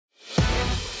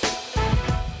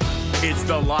It's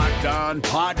the Locked On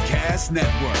Podcast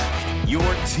Network, your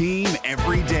team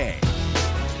every day.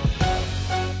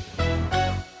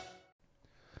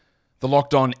 The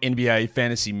Locked On NBA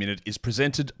Fantasy Minute is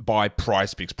presented by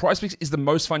PrizePicks. PrizePicks is the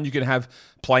most fun you can have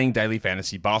playing daily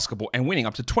fantasy basketball and winning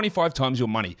up to 25 times your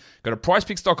money. Go to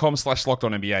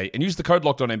prizepicks.com/LockedOnNBA and use the code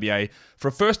LockedOnNBA for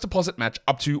a first deposit match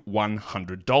up to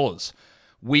 $100.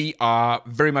 We are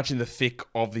very much in the thick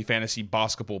of the fantasy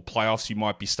basketball playoffs. You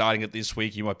might be starting it this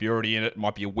week. You might be already in it. It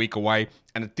might be a week away.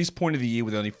 And at this point of the year,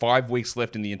 with only 5 weeks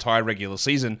left in the entire regular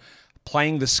season,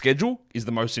 playing the schedule is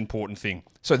the most important thing.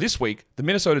 So this week, the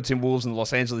Minnesota Timberwolves and the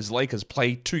Los Angeles Lakers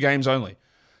play 2 games only.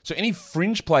 So any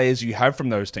fringe players you have from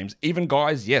those teams, even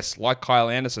guys, yes, like Kyle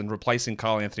Anderson replacing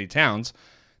Karl Anthony Towns,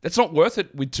 that's not worth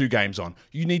it with 2 games on.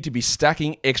 You need to be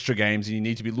stacking extra games, and you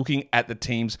need to be looking at the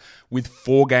teams with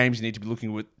 4 games. You need to be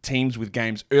looking at teams with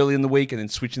games early in the week and then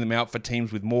switching them out for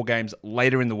teams with more games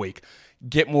later in the week.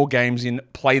 Get more games in,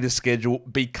 play the schedule,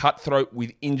 be cutthroat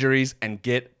with injuries, and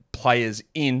get players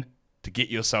in to get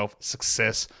yourself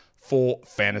success for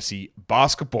fantasy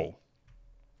basketball.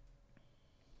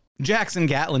 Jackson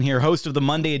Gatlin here, host of the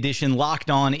Monday edition Locked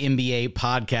On NBA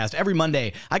podcast. Every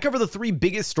Monday, I cover the 3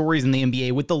 biggest stories in the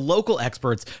NBA with the local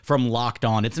experts from Locked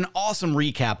On. It's an awesome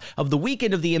recap of the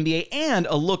weekend of the NBA and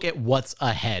a look at what's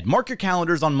ahead. Mark your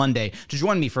calendars on Monday to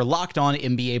join me for Locked On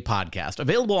NBA podcast,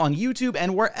 available on YouTube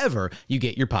and wherever you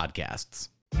get your podcasts.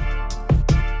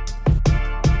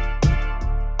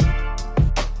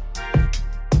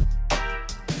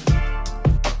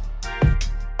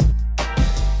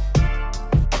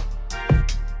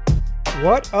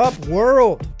 What up,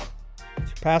 world? It's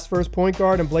your past first point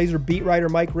guard and Blazer beat writer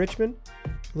Mike Richmond.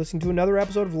 Listening to another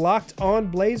episode of Locked On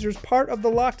Blazers, part of the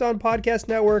Locked On Podcast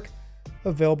Network,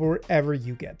 available wherever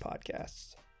you get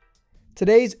podcasts.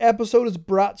 Today's episode is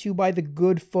brought to you by the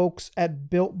good folks at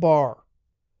Built Bar.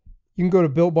 You can go to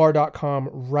BuiltBar.com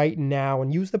right now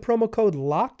and use the promo code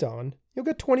LOCKEDON. You'll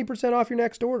get 20% off your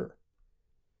next order.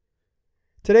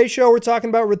 Today's show, we're talking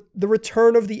about the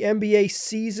return of the NBA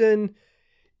season.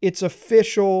 It's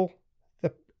official.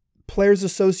 The Players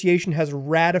Association has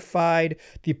ratified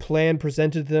the plan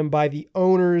presented to them by the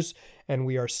owners, and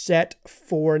we are set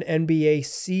for an NBA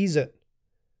season.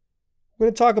 We're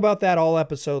going to talk about that all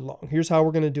episode long. Here's how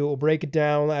we're going to do it. We'll break it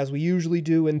down as we usually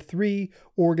do in 3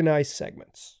 organized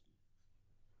segments.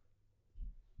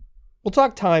 We'll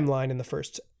talk timeline in the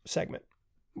first segment.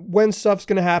 When stuff's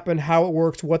going to happen, how it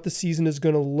works, what the season is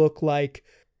going to look like.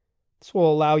 This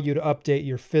will allow you to update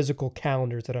your physical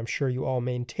calendars that I'm sure you all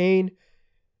maintain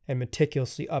and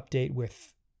meticulously update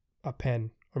with a pen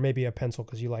or maybe a pencil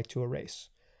because you like to erase.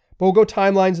 But we'll go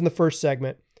timelines in the first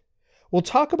segment. We'll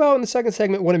talk about in the second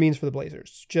segment what it means for the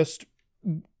Blazers. Just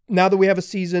now that we have a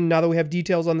season, now that we have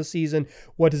details on the season,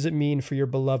 what does it mean for your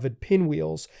beloved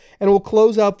Pinwheels? And we'll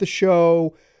close out the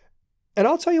show, and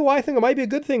I'll tell you why I think it might be a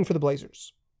good thing for the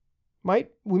Blazers.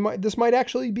 This might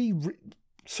actually be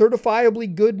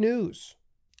certifiably good news.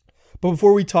 But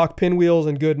before we talk Pinwheels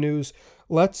and good news,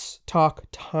 let's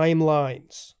talk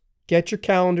timelines. Get your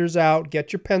calendars out,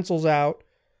 get your pencils out,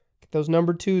 get those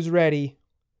number 2s ready.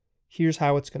 Here's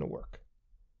how it's going to work.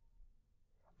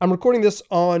 I'm recording this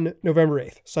on November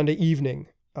 8th, Sunday evening,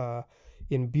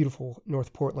 in beautiful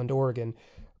North Portland, Oregon.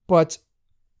 But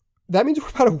that means we're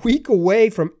about a week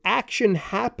away from action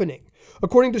happening.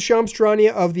 According to Shams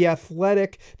Charania of The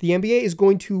Athletic, the NBA is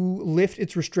going to lift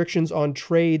its restrictions on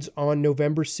trades on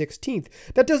November 16th.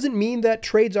 That doesn't mean that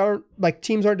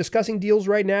teams aren't discussing deals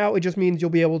right now. It just means you'll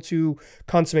be able to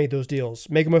consummate those deals,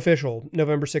 make them official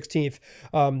November 16th.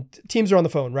 Teams are on the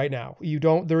phone right now.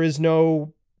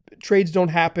 Trades don't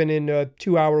happen in a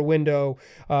 2-hour window.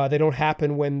 They don't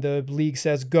happen when the league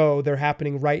says go. They're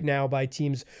happening right now by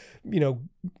teams,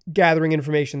 gathering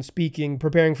information, speaking,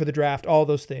 preparing for the draft, all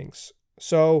those things.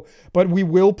 So, but we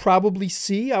will probably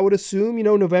see, I would assume,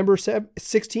 November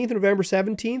 16th and November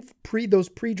 17th, those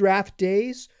pre-draft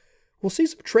days, we'll see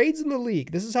some trades in the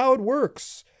league. This is how it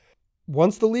works.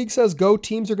 Once the league says go,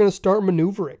 teams are going to start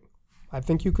maneuvering. I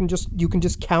think you can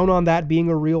just count on that being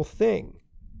a real thing.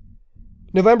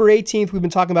 November 18th, we've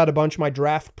been talking about a bunch of my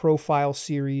draft profile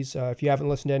series. If you haven't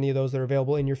listened to any of those, they're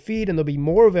available in your feed, and there'll be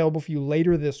more available for you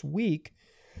later this week.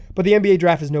 But the NBA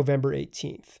draft is November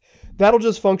 18th. That'll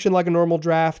just function like a normal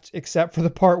draft, except for the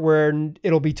part where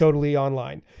it'll be totally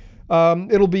online. I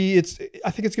think it's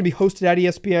going to be hosted at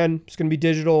ESPN. It's going to be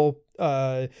digital.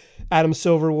 Adam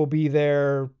Silver will be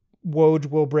there. Woj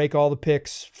will break all the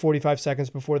picks 45 seconds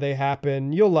before they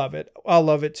happen. You'll love it. I'll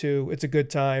love it too. It's a good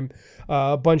time.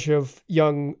 A bunch of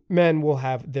young men will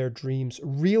have their dreams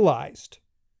realized.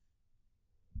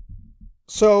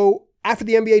 So After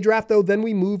the NBA draft, though, then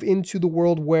we move into the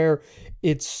world where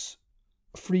it's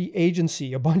free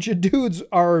agency. A bunch of dudes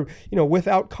are,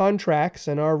 without contracts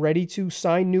and are ready to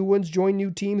sign new ones, join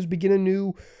new teams, begin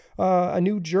a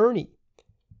new journey.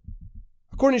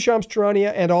 According to Shams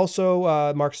Charania and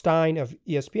also Mark Stein of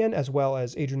ESPN, as well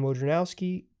as Adrian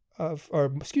Wojnarowski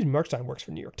Mark Stein works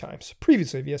for New York Times,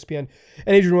 previously of ESPN,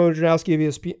 and Adrian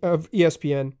Wojnarowski of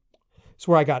ESPN. It's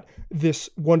where I got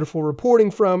this wonderful reporting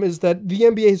from, is that the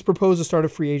NBA has proposed to start a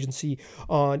free agency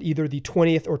on either the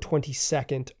 20th or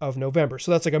 22nd of November. So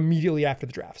that's like immediately after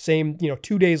the draft. Same,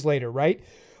 2 days later, right?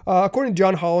 According to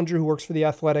John Hollinger, who works for The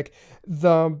Athletic,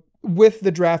 with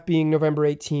the draft being November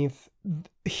 18th,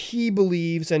 he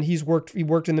believes, and he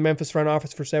worked in the Memphis front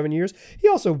office for 7 years. He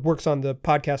also works on the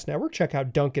podcast network. Check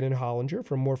out Duncan and Hollinger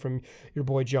for more from your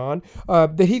boy John.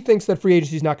 That he thinks that free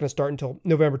agency is not going to start until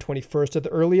November 21st at the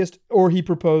earliest, or he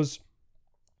proposed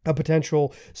a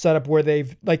potential setup where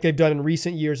they've done in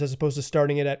recent years, as opposed to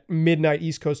starting it at midnight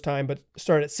East Coast time, but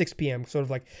start at 6 p.m., sort of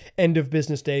like end of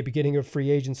business day, beginning of free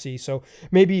agency. So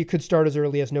maybe it could start as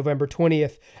early as November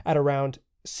 20th at around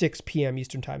 6 p.m.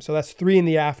 Eastern time. So that's 3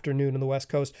 PM on the West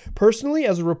Coast. Personally,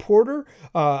 as a reporter,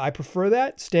 I prefer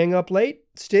that. Staying up late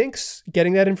stinks.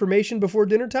 Getting that information before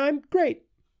dinner time, great.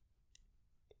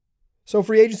 So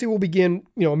free agency will begin,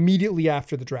 immediately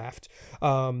after the draft.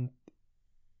 Not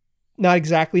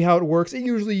exactly how it works.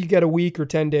 Usually you get a week or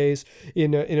 10 days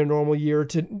in a normal year.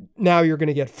 To now you're going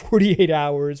to get 48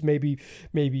 hours,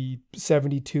 maybe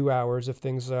 72 hours if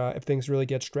things really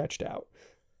get stretched out.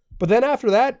 But then after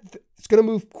that, it's going to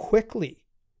move quickly.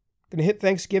 Going to hit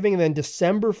Thanksgiving, and then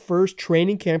December 1st,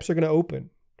 training camps are going to open.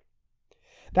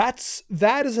 That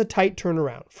is a tight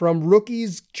turnaround from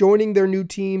rookies joining their new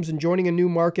teams and joining a new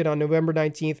market on November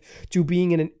 19th to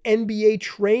being in an NBA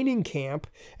training camp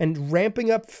and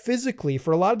ramping up physically.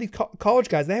 For a lot of these college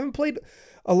guys, they haven't played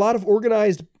a lot of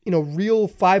organized, real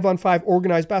 5-on-5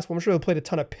 organized basketball. I'm sure they've played a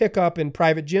ton of pickup in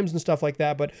private gyms and stuff like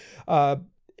that, but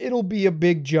it'll be a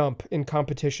big jump in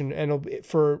competition, and it'll be,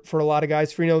 for a lot of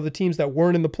guys, for the teams that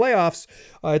weren't in the playoffs,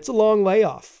 it's a long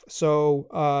layoff.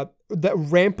 So that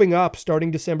ramping up starting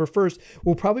December 1st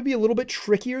will probably be a little bit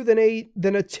trickier than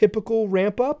a typical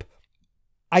ramp up.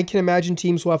 I can imagine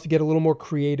teams will have to get a little more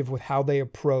creative with how they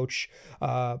approach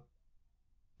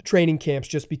training camps,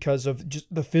 just because of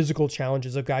just the physical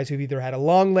challenges of guys who've either had a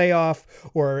long layoff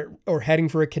or heading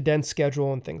for a condensed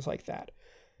schedule and things like that.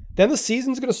 Then the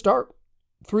season's going to start.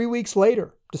 3 weeks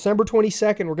later, December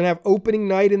 22nd, we're going to have opening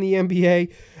night in the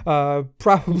NBA,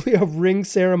 probably a ring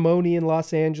ceremony in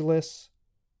Los Angeles.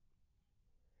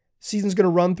 Season's going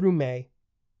to run through May.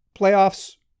 Regular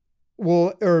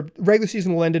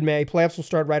season will end in May. Playoffs will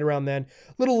start right around then.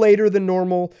 A little later than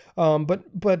normal, but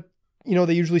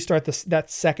they usually start that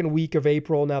second week of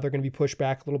April. Now they're going to be pushed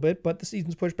back a little bit, but the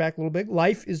season's pushed back a little bit.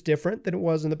 Life is different than it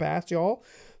was in the past, y'all.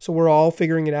 So we're all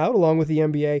figuring it out along with the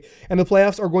NBA. And the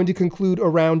playoffs are going to conclude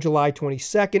around July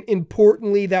 22nd.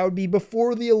 Importantly, that would be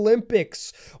before the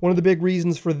Olympics. One of the big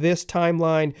reasons for this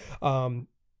timeline,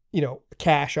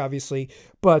 cash, obviously,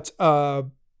 but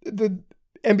the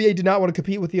NBA did not want to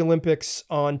compete with the Olympics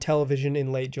on television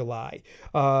in late July.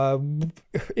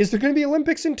 Is there going to be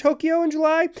Olympics in Tokyo in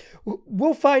July?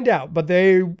 We'll find out, but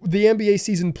the NBA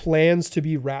season plans to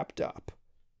be wrapped up.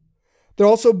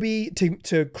 There'll also be,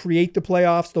 to create the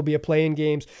playoffs, there'll be a play-in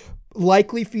games,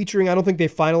 likely featuring, I don't think they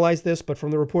finalized this, but from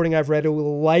the reporting I've read, it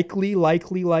will likely,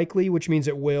 which means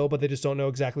it will, but they just don't know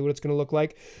exactly what it's going to look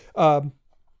like.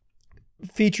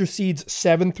 Feature seeds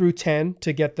 7 through 10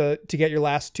 to get your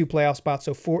last 2 playoff spots.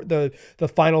 So for the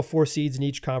final 4 seeds in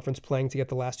each conference playing to get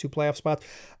the last 2 playoff spots.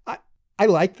 I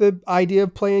like the idea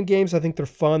of playing games. I think they're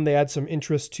fun. They add some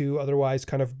interest to otherwise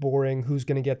kind of boring who's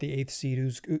going to get the 8th seed,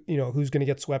 who's going to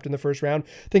get swept in the first round.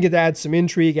 I think it adds some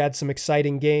intrigue, adds some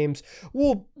exciting games.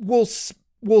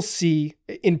 We'll see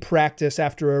in practice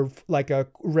after a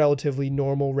relatively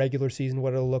normal regular season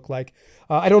what it'll look like.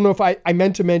 I don't know if I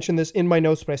meant to mention this in my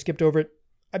notes, but I skipped over it.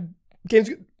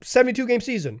 72 game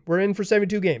season. We're in for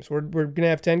 72 games. We're going to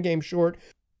have 10 games short.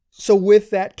 So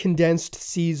with that condensed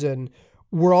season,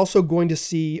 we're also going to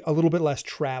see a little bit less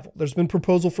travel. There's been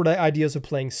proposal for the ideas of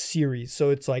playing series. So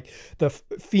it's like the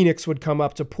Phoenix would come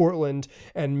up to Portland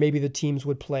and maybe the teams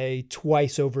would play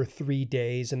twice over 3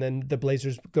 days. And then the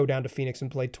Blazers go down to Phoenix and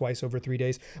play twice over 3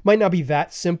 days. Might not be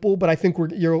that simple, but I think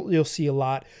you'll see a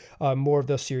lot more of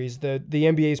those series. The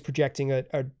NBA is projecting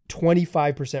a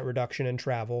 25% reduction in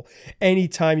travel.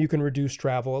 Anytime you can reduce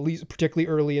travel, at least particularly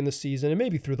early in the season and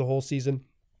maybe through the whole season,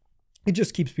 it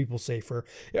just keeps people safer.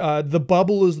 The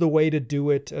bubble is the way to do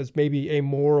it, as maybe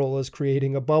amoral as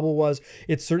creating a bubble was.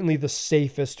 It's certainly the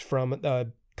safest from a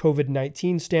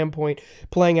COVID-19 standpoint,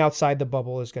 playing outside the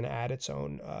bubble is going to add its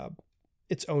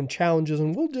own challenges,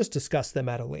 and we'll just discuss them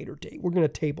at a later date. We're going to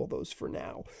table those for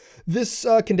now. This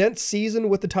condensed season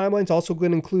with the timeline is also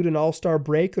going to include an all-star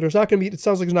break. It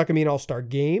sounds like there's not going to be an all-star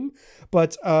game,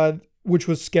 but which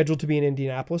was scheduled to be in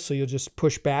Indianapolis, so you'll just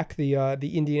push back the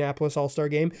Indianapolis all-star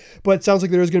game. But it sounds like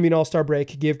there is going to be an all-star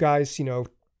break. Give guys,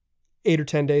 8 or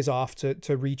 10 days off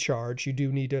to recharge. You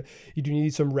do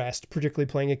need some rest, particularly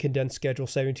playing a condensed schedule,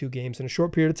 72 games in a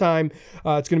short period of time.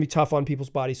 It's going to be tough on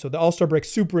people's bodies. So the All-Star break,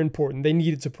 super important. They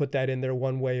needed to put that in there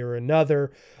one way or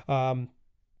another.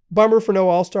 Bummer for no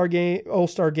All-Star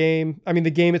game. I mean,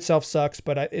 the game itself sucks,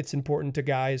 but it's important to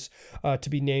guys to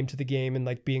be named to the game and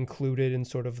like be included in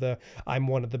sort of the I'm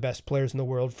one of the best players in the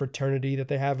world fraternity that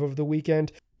they have over the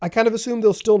weekend. I kind of assume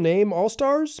they'll still name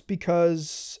All-Stars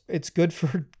because it's good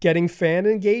for getting fan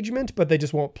engagement, but they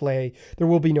just won't play. There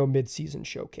will be no mid-season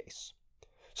showcase.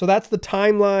 So that's the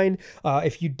timeline.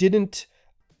 If you didn't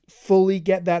fully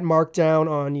get that marked down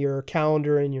on your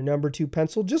calendar and your number 2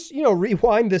 pencil, just,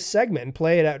 rewind this segment and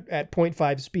play it at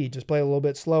 0.5 speed. Just play a little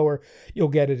bit slower. You'll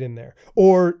get it in there.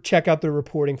 Or check out the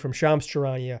reporting from Shams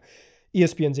Charania,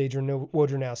 ESPN's Adrian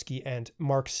Wojnarowski, and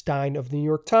Mark Stein of the New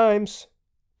York Times.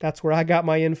 That's where I got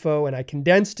my info, and I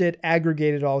condensed it,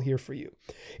 aggregated all here for you.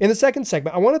 In the second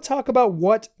segment, I want to talk about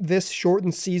what this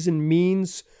shortened season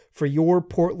means for your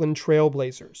Portland Trail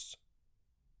Blazers.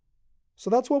 So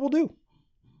that's what we'll do.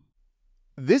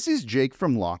 This is Jake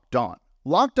from Locked On.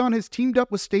 Locked On has teamed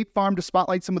up with State Farm to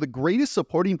spotlight some of the greatest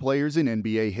supporting players in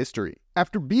NBA history.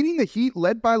 After beating the Heat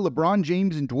led by LeBron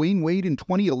James and Dwayne Wade in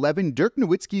 2011, Dirk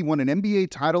Nowitzki won an NBA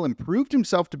title and proved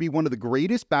himself to be one of the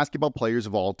greatest basketball players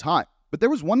of all time. But there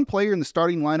was one player in the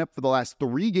starting lineup for the last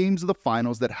 3 games of the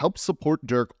finals that helped support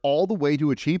Dirk all the way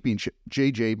to a championship,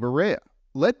 JJ Barea.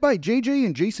 Led by JJ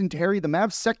and Jason Terry, the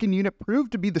Mavs' second unit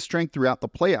proved to be the strength throughout the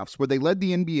playoffs, where they led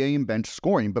the NBA in bench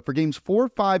scoring. But for games 4,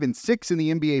 5, and 6 in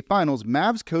the NBA Finals,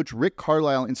 Mavs coach Rick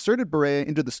Carlisle inserted Barea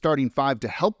into the starting 5 to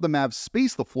help the Mavs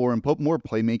space the floor and put more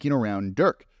playmaking around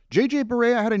Dirk. JJ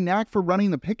Barea had a knack for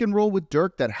running the pick and roll with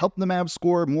Dirk that helped the Mavs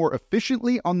score more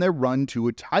efficiently on their run to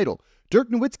a title. Dirk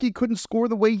Nowitzki couldn't score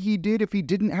the way he did if he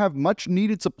didn't have much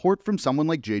needed support from someone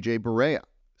like JJ Barea.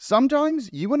 Sometimes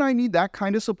you and I need that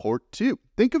kind of support too.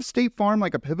 Think of State Farm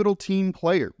like a pivotal team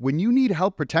player. When you need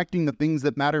help protecting the things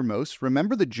that matter most,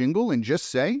 remember the jingle and just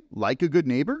say, like a good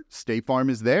neighbor, State Farm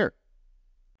is there.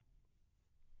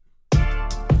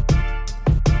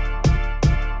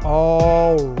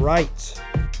 All right.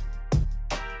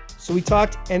 So we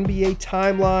talked NBA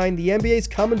timeline. The NBA is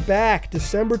coming back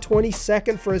December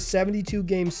 22nd for a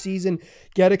 72-game season.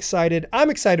 Get excited.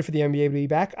 I'm excited for the NBA to be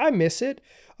back. I miss it.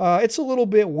 It's a little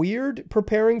bit weird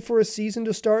preparing for a season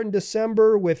to start in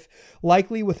December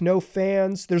likely with no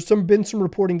fans. There's been some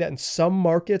reporting that in some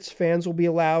markets fans will be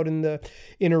allowed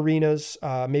in arenas,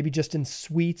 maybe just in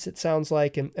suites, it sounds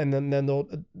like, and then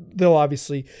they'll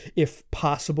obviously, if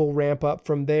possible, ramp up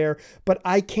from there. But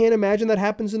I can't imagine that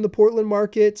happens in the Portland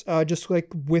market, just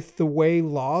like with the way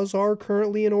laws are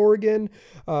currently in Oregon.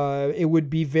 It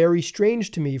would be very strange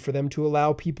to me for them to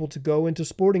allow people to go into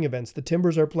sporting events. The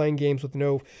Timbers are playing games with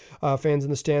no fans in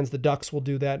the stands. The Ducks will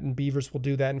do that, and Beavers will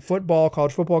do that. And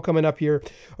college football coming up here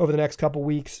over the next couple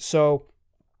weeks. So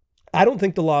I don't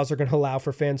think the laws are going to allow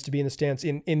for fans to be in the stands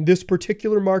in this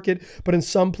particular market, but in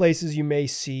some places you may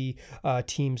see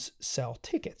teams sell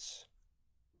tickets.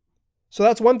 So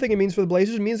that's one thing it means for the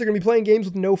Blazers. It means they're going to be playing games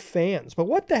with no fans. But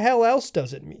what the hell else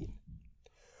does it mean?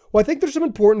 Well, I think there's some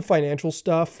important financial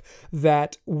stuff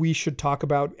that we should talk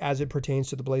about as it pertains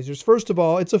to the Blazers. First of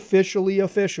all, it's officially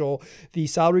official. The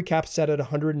salary cap set at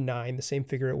 109, the same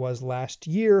figure it was last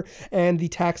year, and the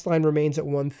tax line remains at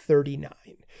 139.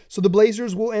 So the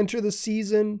Blazers will enter the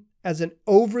season as an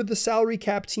over the salary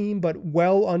cap team, but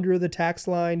well under the tax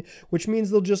line, which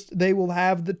means they will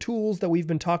have the tools that we've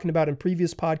been talking about in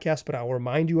previous podcasts, but I'll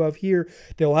remind you of here.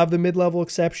 They'll have the mid-level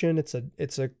exception. It's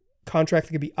a contract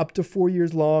that could be up to 4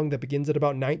 years long that begins at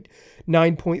about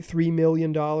 $9.3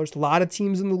 million. A lot of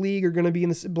teams in the league are going to be in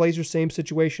the Blazers' same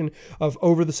situation of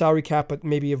over the salary cap, but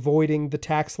maybe avoiding the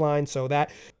tax line. So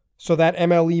that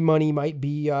MLE money might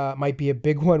be a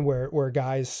big one where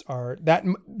guys are that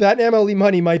MLE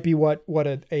money might be what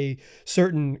a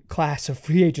certain class of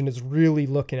free agent is really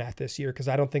looking at this year, because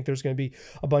I don't think there's going to be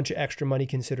a bunch of extra money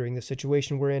considering the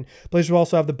situation we're in. Blazers will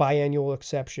also have the biannual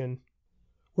exception,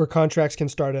 where contracts can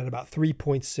start at about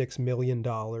 $3.6 million.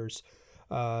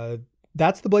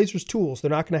 That's the Blazers' tools. They're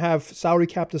not going to have salary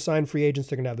cap to sign free agents.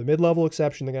 They're going to have the mid-level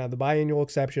exception. They're going to have the biannual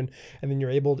exception. And then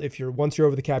once you're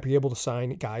over the cap, you're able to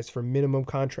sign guys for minimum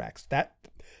contracts.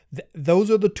 Those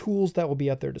are the tools that will be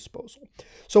at their disposal.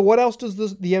 So what else does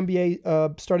the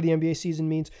NBA start of the NBA season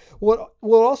means? Well, it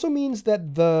also means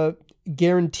that the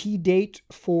guarantee date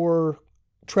for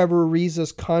Trevor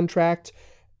Ariza's contract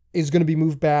is going to be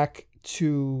moved back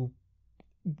to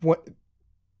what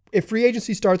if free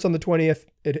agency starts on the 20th,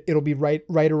 it'll be right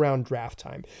around draft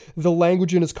time. The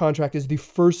language in his contract is the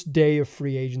first day of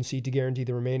free agency to guarantee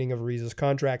the remaining of Ariza's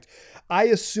contract. I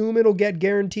assume it'll get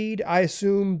guaranteed. I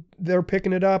assume they're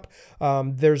picking it up.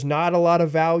 There's not a lot of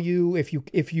value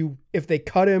if they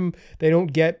cut him. They're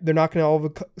not going to all of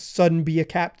a sudden be a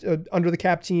cap under the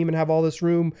cap team and have all this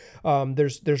room.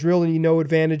 There's really no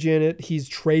advantage in it. He's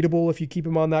tradable if you keep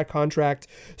him on that contract.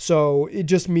 So it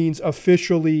just means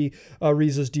officially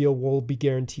Ariza's deal will be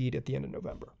guaranteed at the end of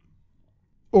November.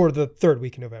 Or the third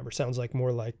week in November. Sounds like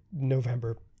more like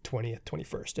November 20th,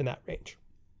 21st, in that range.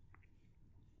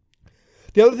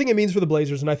 The other thing it means for the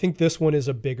Blazers, and I think this one is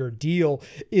a bigger deal,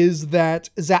 is that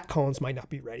Zach Collins might not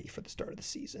be ready for the start of the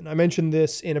season. I mentioned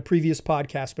this in a previous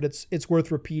podcast, but it's worth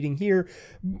repeating here.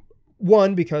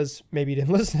 One, because maybe you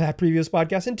didn't listen to that previous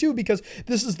podcast, and two, because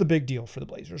this is the big deal for the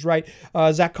Blazers, right?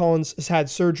 Zach Collins has had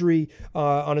surgery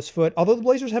on his foot, although the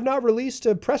Blazers have not released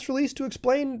a press release to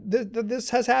explain that this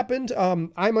has happened.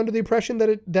 I'm under the impression that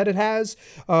it has,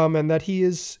 and that he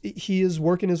is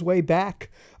working his way back.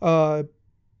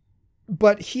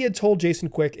 But he had told Jason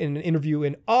Quick in an interview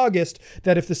in August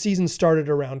that if the season started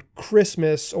around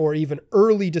Christmas or even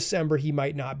early December, he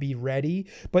might not be ready.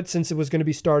 But since it was going to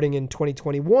be starting in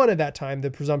 2021 at that time,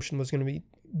 the presumption was going to be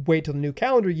wait till the new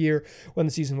calendar year when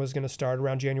the season was going to start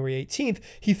around January 18th.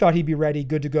 He thought he'd be ready,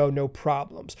 good to go, no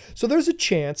problems. So there's a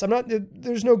chance.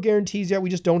 There's no guarantees yet. We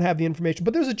just don't have the information,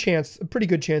 but there's a pretty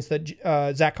good chance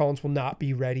that Zach Collins will not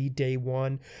be ready day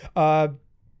one.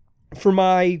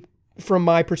 From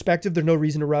my perspective, there's no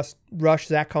reason to rush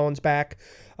Zach Collins back.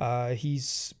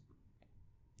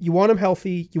 You want him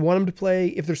healthy. You want him to play.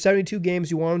 If there's 72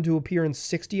 games, you want him to appear in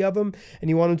 60 of them, and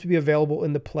you want him to be available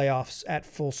in the playoffs at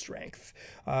full strength.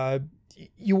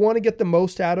 You want to get the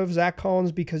most out of Zach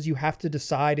Collins because you have to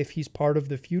decide if he's part of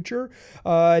the future.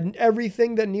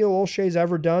 Everything that Neil Olshey's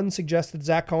ever done suggests that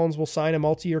Zach Collins will sign a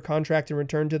multi-year contract and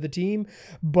return to the team,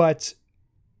 but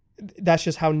that's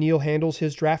just how Neil handles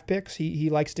his draft picks. He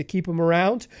likes to keep them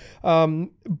around.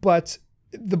 But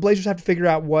the Blazers have to figure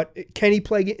out can he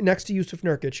play next to Jusuf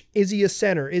Nurkic? Is he a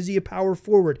center? Is he a power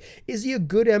forward? Is he a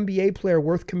good NBA player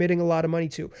worth committing a lot of money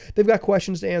to? They've got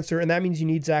questions to answer, and that means you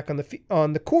need Zach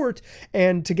on the court.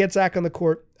 And to get Zach on the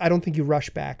court, I don't think you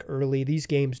rush back early. These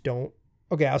games don't.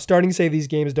 Okay, I was starting to say these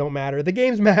games don't matter. The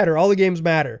games matter. All the games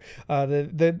matter.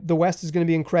 The West is going to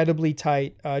be incredibly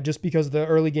tight. Just because the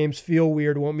early games feel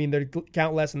weird won't mean they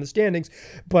count less in the standings.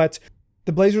 But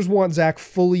the Blazers want Zach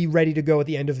fully ready to go at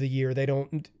the end of the year.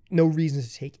 No reason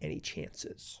to take any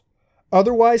chances.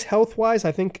 Otherwise, health-wise,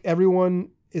 I think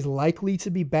everyone is likely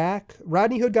to be back.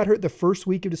 Rodney Hood got hurt the first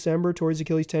week of December towards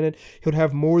Achilles tendon. He'll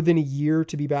have more than a year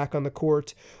to be back on the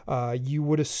court. You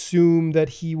would assume that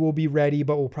he will be ready,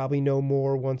 but we'll probably know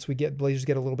more once Blazers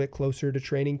get a little bit closer to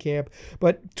training camp.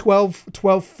 But 12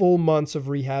 full months of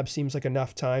rehab seems like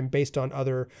enough time based on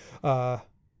other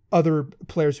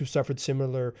players who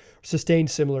sustained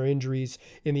similar injuries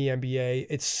in the NBA.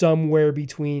 It's somewhere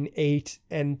between 8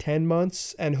 and 10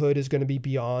 months, and Hood is going to be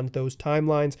beyond those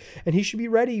timelines, and he should be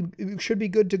ready, should be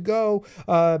good to go.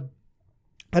 I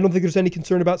don't think there's any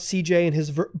concern about CJ and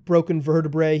his broken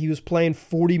vertebrae. He was playing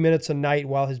 40 minutes a night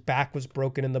while his back was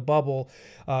broken in the bubble.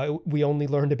 We only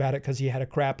learned about it because he had a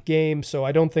crap game, so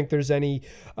I don't think there's any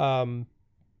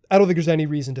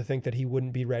reason to think that he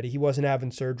wouldn't be ready. He wasn't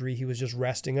having surgery. He was just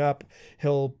resting up.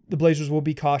 The Blazers will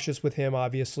be cautious with him,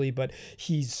 obviously, but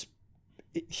he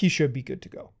should be good to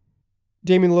go.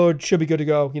 Damian Lillard should be good to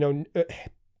go.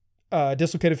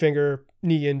 Dislocated finger,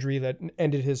 knee injury that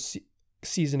ended his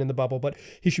season in the bubble, but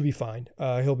he should be fine.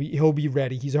 He'll be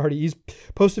ready. He's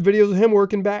posted videos of him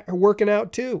working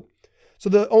out too. So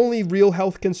the only real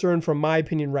health concern, from my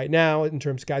opinion right now, in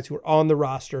terms of guys who are on the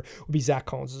roster, would be Zach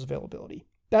Collins' availability.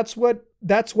 That's what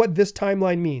this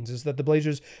timeline means, is that the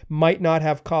Blazers might not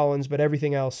have Collins, but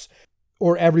everything else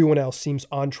or everyone else seems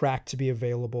on track to be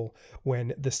available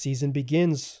when the season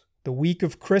begins, the week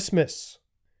of Christmas.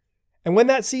 And when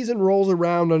that season rolls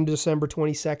around on December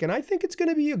 22nd, I think it's going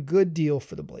to be a good deal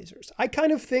for the Blazers. I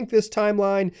kind of think this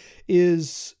timeline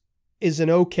is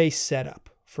an okay setup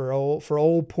for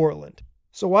old Portland.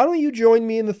 So why don't you join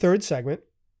me in the third segment,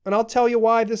 and I'll tell you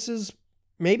why this is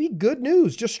maybe good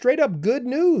news, just straight up good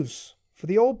news for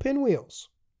the old Pinwheels.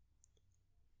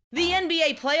 The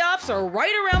NBA playoffs are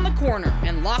right around the corner,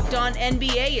 and Locked On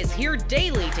NBA is here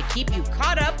daily to keep you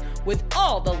caught up with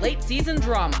all the late season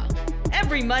drama.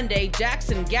 Every Monday,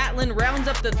 Jackson Gatlin rounds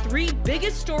up the 3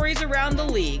 biggest stories around the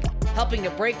league, helping to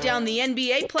break down the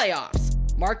NBA playoffs.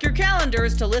 Mark your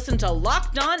calendars to listen to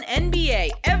Locked On NBA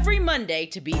every Monday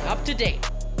to be up to date.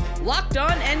 Locked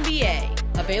On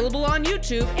NBA, available on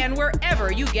YouTube and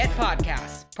wherever you get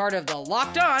podcasts. Part of the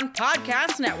Locked On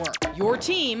Podcast Network, your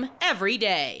team every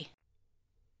day.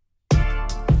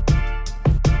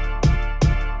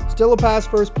 Still a pass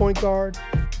first point guard,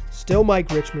 still Mike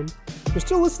Richmond. We're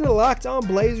still listening to Locked On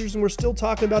Blazers, and we're still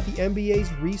talking about the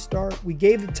NBA's restart. We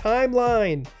gave the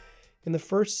timeline in the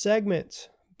first segment.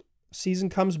 Season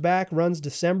comes back, runs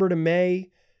December to May.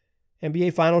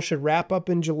 NBA Finals should wrap up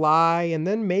in July, and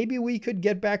then maybe we could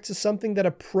get back to something that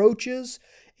approaches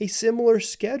a similar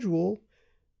schedule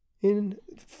in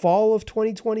fall of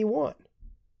 2021.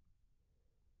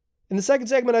 In the second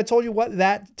segment, I told you what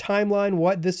that timeline,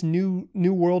 what this new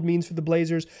world means for the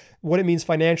Blazers, what it means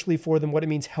financially for them, what it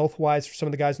means health-wise for some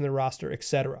of the guys on their roster,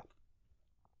 etc.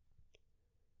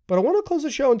 But I want to close the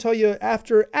show and tell you,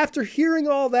 after hearing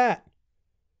all that,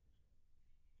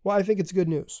 why I think it's good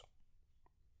news.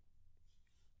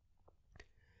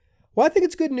 Why I think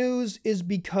it's good news is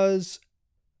because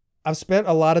I've spent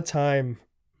a lot of time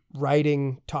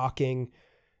writing, talking,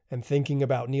 and thinking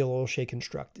about Neil Olshey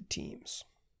constructed teams.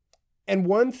 And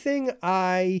one thing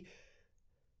I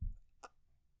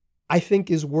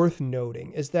think is worth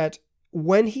noting is that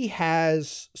when he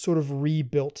has sort of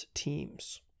rebuilt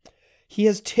teams, he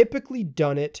has typically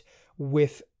done it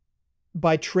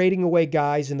by trading away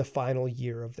guys in the final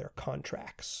year of their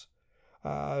contracts.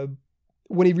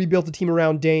 When he rebuilt the team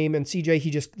around Dame and CJ,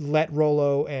 he just let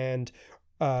Rolo and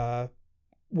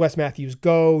Wes Matthews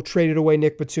go, traded away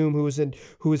Nick Batum, who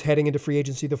was heading into free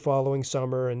agency the following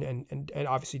summer, and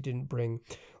obviously didn't bring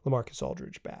LaMarcus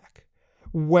Aldridge back.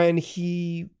 When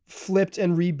he flipped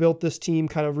and rebuilt this team,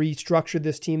 kind of restructured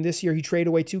this team this year, he traded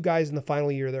away 2 guys in the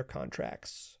final year of their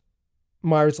contracts.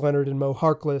 Myers Leonard and Mo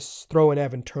Harkless, throw in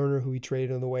Evan Turner, who he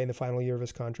traded away in the final year of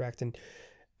his contract, and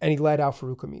he let out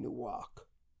Farouk Aminu walk.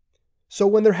 So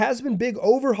when there has been big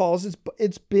overhauls,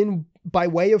 it's been by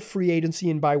way of free agency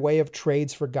and by way of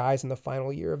trades for guys in the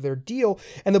final year of their deal.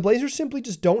 And the Blazers simply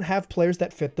just don't have players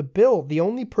that fit the bill. The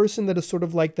only person that is sort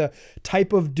of like the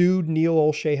type of dude Neil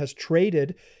Olshey has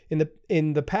traded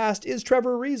in the past is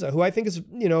Trevor Ariza, who I think is,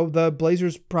 the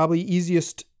Blazers' probably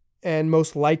easiest and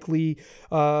most likely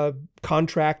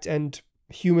contract and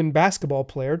human basketball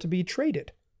player to be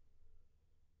traded.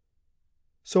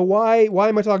 So why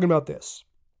am I talking about this?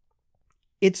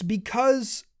 It's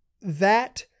because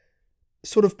that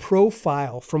sort of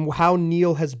profile from how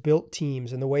Neil has built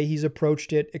teams and the way he's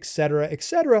approached it, et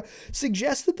cetera,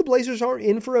 suggests that the Blazers aren't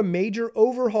in for a major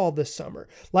overhaul this summer.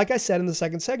 Like I said in the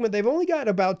second segment, they've only got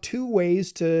about 2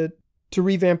 ways to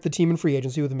revamp the team in free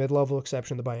agency, with the mid-level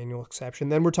exception, the biannual exception.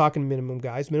 Then we're talking minimum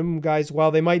guys. Minimum guys,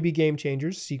 while they might be game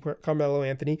changers, see Carmelo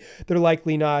Anthony, they're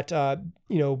likely not,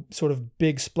 sort of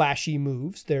big splashy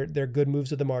moves. They're good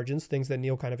moves at the margins, things that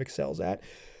Neil kind of excels at.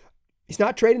 He's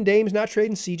not trading Dame, he's not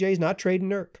trading CJ, he's not trading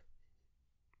Nurk.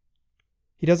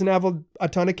 He doesn't have a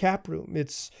ton of cap room.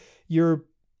 You're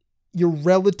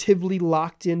relatively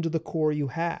locked into the core you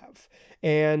have.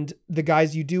 And the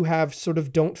guys you do have sort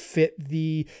of don't fit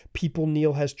the people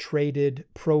Neil has traded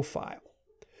profile.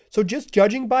 So just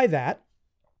judging by that,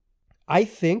 I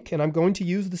think, and I'm going to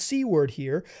use the C word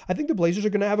here, I think the Blazers are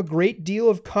going to have a great deal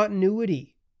of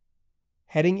continuity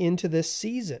heading into this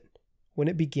season when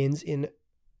it begins in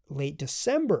late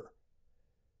December.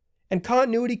 And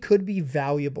continuity could be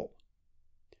valuable.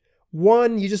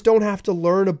 One, you just don't have to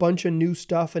learn a bunch of new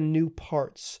stuff and new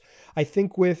parts. I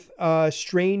think with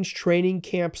strange training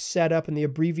camp setup and the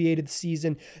abbreviated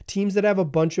season, teams that have a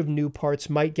bunch of new parts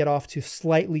might get off to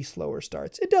slightly slower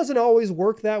starts. It doesn't always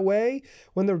work that way.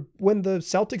 When the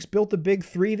Celtics built the Big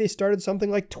Three, they started something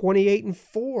like 28-4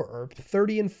 or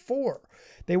 30-4.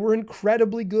 They were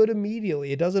incredibly good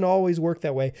immediately. It doesn't always work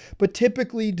that way, but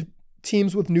typically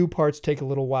teams with new parts take a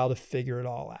little while to figure it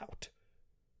all out.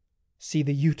 See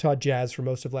the Utah Jazz for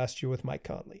most of last year with Mike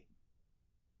Conley.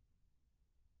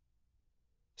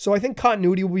 So I think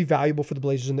continuity will be valuable for the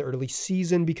Blazers in the early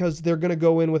season because they're going to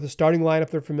go in with a starting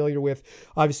lineup they're familiar with,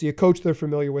 obviously a coach they're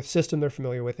familiar with, system they're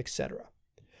familiar with, etc.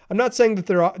 I'm not saying that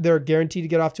they're guaranteed to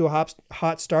get off to a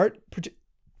hot start.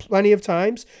 Plenty of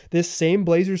times, this same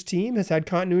Blazers team has had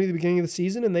continuity at the beginning of the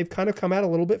season, and they've kind of come out a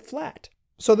little bit flat.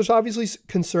 So there's obviously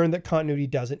concern that continuity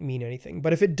doesn't mean anything.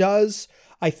 But if it does,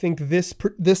 I think this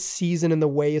season and the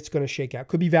way it's going to shake out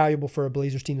could be valuable for a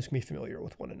Blazers team that's going to be familiar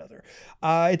with one another.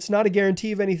 It's not a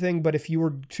guarantee of anything, but if you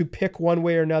were to pick one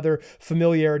way or another,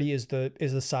 familiarity is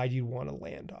the side you'd want to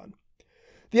land on.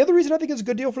 The other reason I think it's a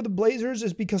good deal for the Blazers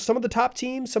is because some of the top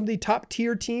teams, some of the top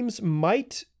tier teams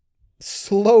might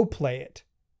slow play it.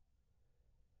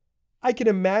 I can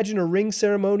imagine a ring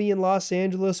ceremony in Los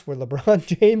Angeles where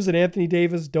LeBron James and Anthony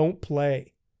Davis don't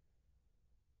play.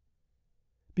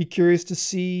 Be curious to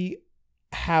see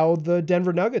how the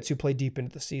Denver Nuggets, who play deep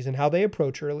into the season, how they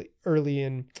approach early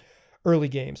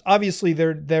games. Obviously,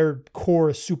 their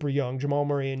core is super young. Jamal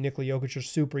Murray and Nikola Jokic are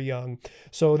super young,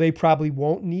 so they probably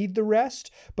won't need the rest.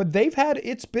 But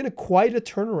it's been quite a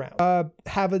turnaround.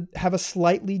 Have a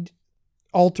slightly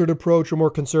altered approach or more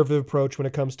conservative approach when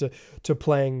it comes to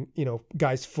playing,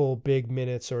 guys full big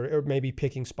minutes or maybe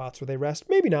picking spots where they rest.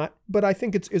 Maybe not, but I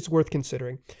think it's worth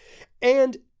considering.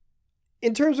 And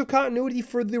in terms of continuity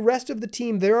for the rest of the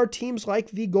team, there are teams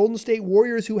like the Golden State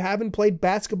Warriors who haven't played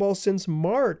basketball since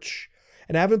March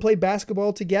and haven't played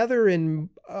basketball together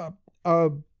in a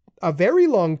very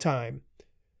long time,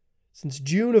 since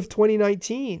June of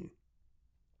 2019.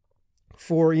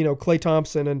 For, Klay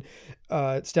Thompson and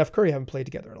Steph Curry haven't played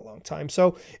together in a long time.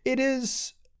 So it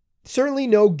is certainly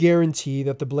no guarantee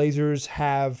that the Blazers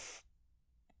have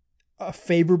a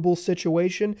favorable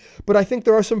situation, but I think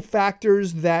there are some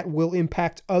factors that will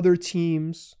impact other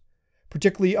teams,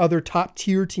 particularly other top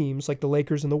tier teams like the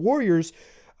Lakers and the Warriors,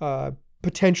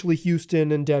 potentially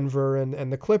Houston and Denver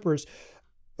and the Clippers,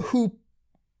 where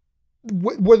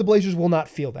the Blazers will not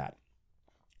feel that.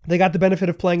 They got the benefit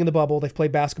of playing in the bubble. They've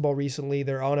played basketball recently.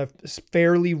 They're on a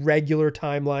fairly regular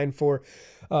timeline for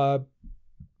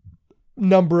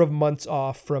number of months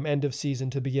off from end of season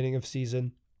to beginning of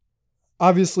season.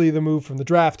 Obviously, the move from the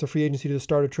draft to free agency to the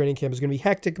start of training camp is going to be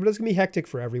hectic, but it's going to be hectic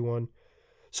for everyone.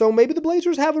 So maybe the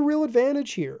Blazers have a real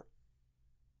advantage here.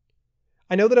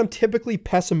 I know that I'm typically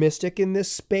pessimistic in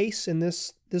this space, in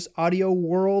this audio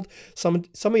world. Some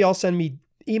of y'all send me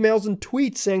emails and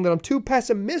tweets saying that I'm too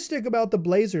pessimistic about the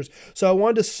Blazers. So I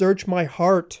wanted to search my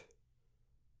heart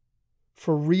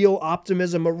for real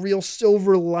optimism, a real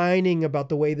silver lining about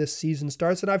the way this season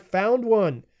starts, and I found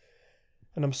one.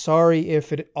 And I'm sorry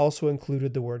if it also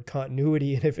included the word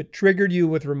continuity and if it triggered you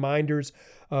with reminders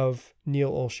of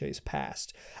Neil Olshey's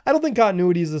past. I don't think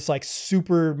continuity is this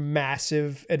super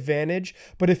massive advantage,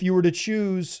 but if you were to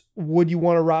choose, would you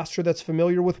want a roster that's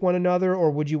familiar with one another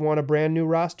or would you want a brand new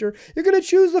roster? You're going to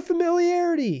choose the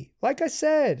familiarity. Like I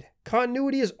said,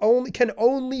 continuity can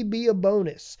only be a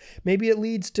bonus. Maybe it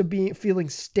leads to feeling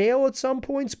stale at some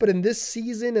points, but in this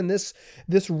season and this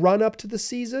run up to the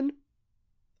season,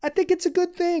 I think it's a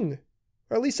good thing.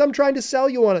 Or at least I'm trying to sell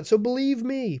you on it, so believe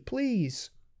me,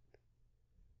 please.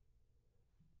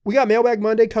 We got Mailbag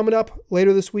Monday coming up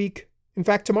later this week. In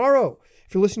fact, tomorrow.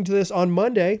 If you're listening to this on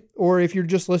Monday, or if you're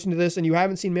just listening to this and you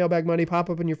haven't seen Mailbag Monday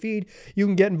pop up in your feed, you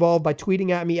can get involved by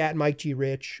tweeting at me at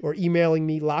MikeGRich or emailing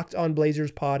me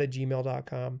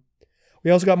lockedonblazerspod@gmail.com. We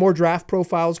also got more draft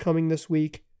profiles coming this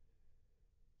week,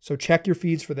 so check your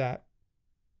feeds for that.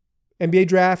 NBA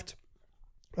draft,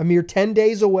 a mere 10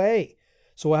 days away.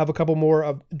 So we'll have a couple more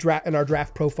of in our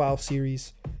draft profile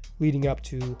series leading up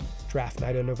to draft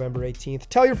night on November 18th.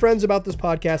 Tell your friends about this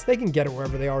podcast. They can get it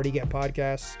wherever they already get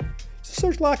podcasts. Just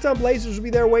search Locked On Blazers. We'll be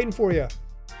there waiting for you.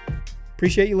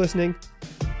 Appreciate you listening.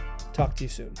 Talk to you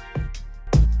soon.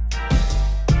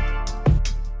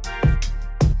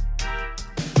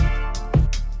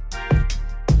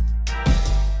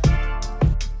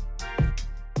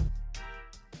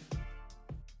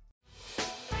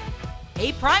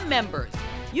 Hey, Prime members,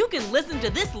 you can listen to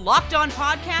this Locked On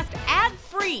podcast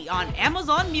ad-free on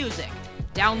Amazon Music.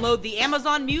 Download the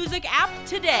Amazon Music app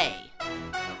today.